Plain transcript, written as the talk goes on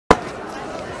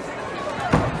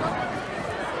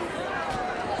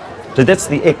So that's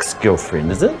the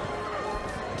ex-girlfriend, is it?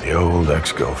 The old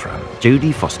ex-girlfriend.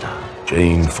 Jodie Foster.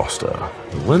 Jane Foster.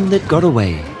 The one that got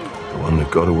away. The one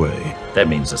that got away. That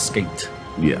means escaped.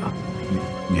 Yeah.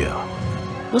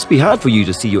 Must be hard for you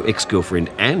to see your ex-girlfriend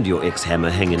and your ex-hammer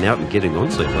hanging out and getting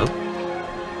on so well.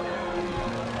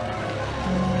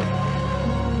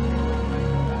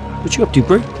 What you up to,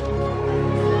 bro?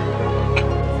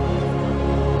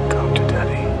 Go to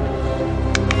Daddy.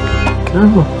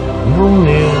 Come on,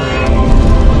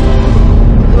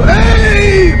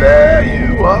 Hey, there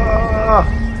you are.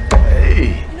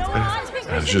 Hey.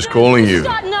 I was just calling you.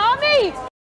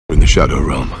 We're in the Shadow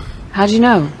Realm. How do you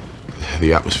know?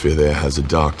 The atmosphere there has a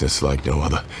darkness like no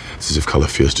other. It's as if color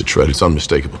fears to tread. It's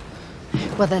unmistakable.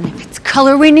 Well then, if it's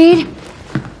color we need,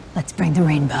 let's bring the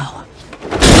rainbow.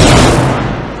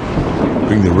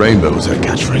 Bring the rainbow. Is that a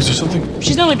catchphrase or something?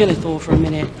 She's only been a Thor for a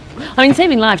minute. I mean,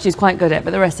 saving lives she's quite good at,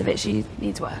 but the rest of it, she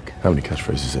needs work. How many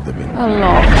catchphrases have there been? A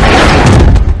lot.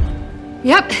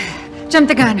 Yep, jump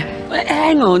the gun. But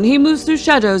hang on, he moves through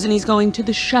shadows and he's going to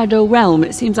the Shadow Realm.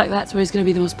 It seems like that's where he's going to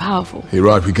be the most powerful. You're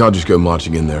right. We can't just go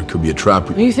marching in there. It could be a trap.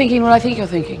 Are you thinking what I think you're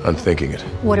thinking? I'm thinking it.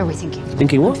 What are we thinking?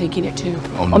 Thinking I'm what? thinking it too.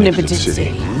 Omnipotent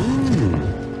City. City.